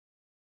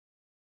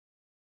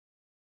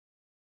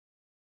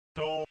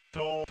Turn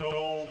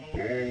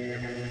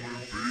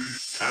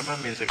my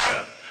music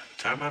up.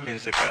 Turn my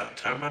music up.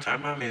 Turn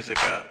my music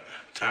up.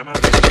 Turn my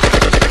music up.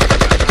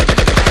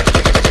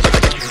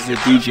 This is a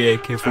DJ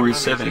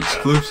AK47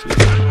 exclusive.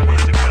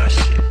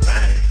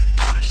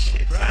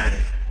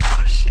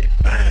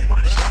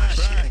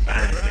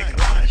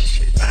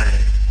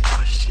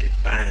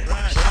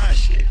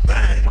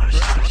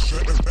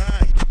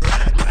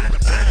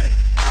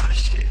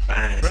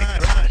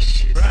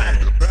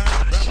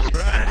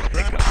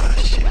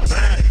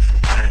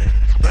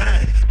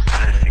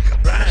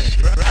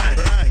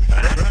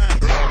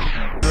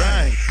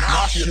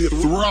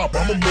 Throb,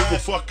 I'm a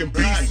motherfucking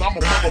beast, I'm a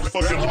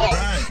motherfucking hawk.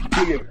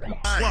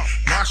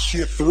 My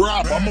shit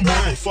throb, I'm a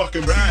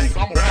motherfucking beast,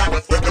 I'm a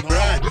motherfucking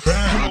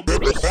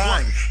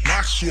hawk.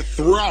 My shit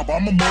throb,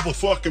 I'm a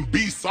motherfucking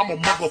beast, I'm a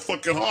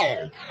motherfucking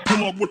hawk.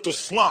 Pull up with the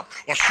slump,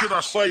 or should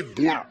I say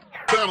blump?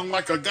 Sounding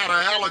like I got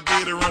an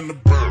alligator in the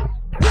bird.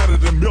 Better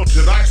than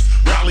melted ice,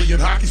 rallying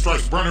hockey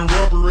strikes, burning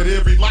rubber at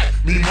every light.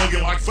 Me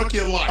mugging like fuck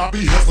your life. I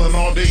be hustling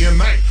all day and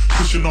night,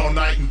 pushing all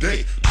night and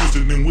day,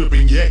 twisting and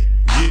whipping, yay.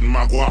 Getting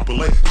my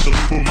guapole, so you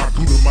put my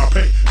boot in my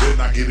pay. Then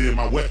I get in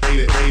my wet,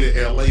 faded,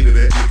 LA to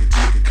that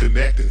nigga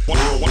connected.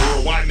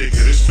 Worldwide nigga,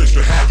 this bitch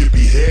to have you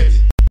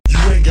beheaded. You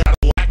ain't gotta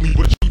like me,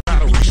 but you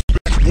gotta respect.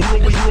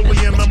 Early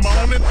in the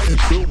morning, and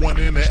put one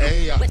in the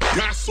air.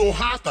 Got so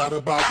high, thought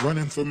about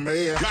running for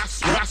mayor. Got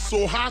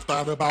so high,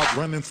 thought about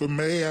running for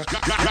mayor.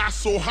 Got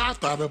so high,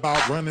 thought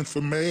about running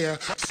for mayor.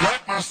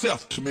 Slap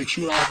myself to make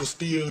sure I was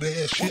still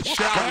there. Shit,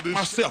 showered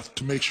myself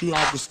to make sure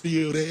I was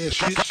still there.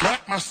 Shit,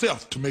 slap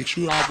myself to make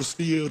sure I was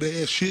still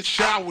there. Shit,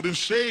 showered and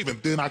shaved,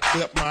 and then I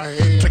kept my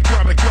head.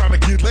 Trying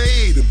to get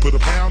laid and put a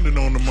pounding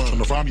on the money. Trying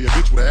to find me a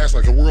bitch with an ass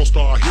like a world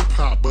star hip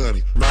hop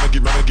bunny. Trying to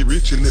get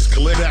rich in this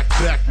collect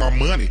back my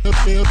money.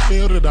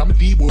 Feel that I'm a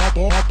D-boy,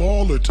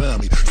 baller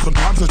Tommy.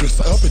 Sometimes I dress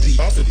uppity,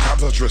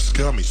 sometimes I dress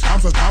scummy.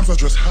 Sometimes I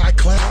dress high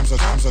class,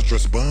 sometimes I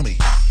dress bummy.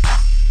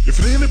 If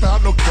it ain't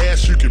about no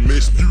cash, you can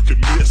miss me.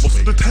 Most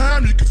of the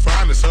time you can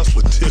find this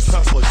hustler tip.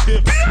 Turn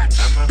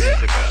my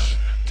music up.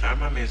 Turn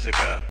my music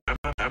up.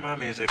 Turn my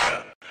music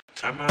up.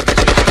 Turn my music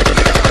up.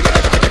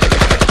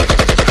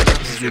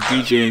 This is a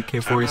DJ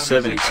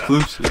AK47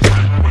 exclusive. Turn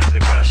my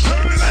music up. Shit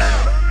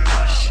bang.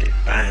 Shit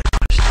bang.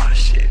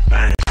 Shit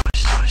bang.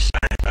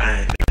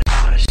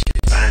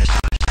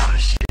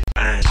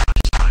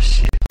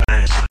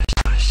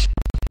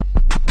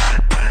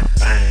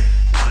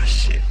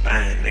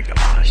 Nigga,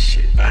 my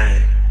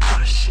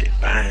shit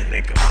bang,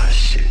 nigga, my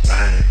shit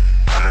bang.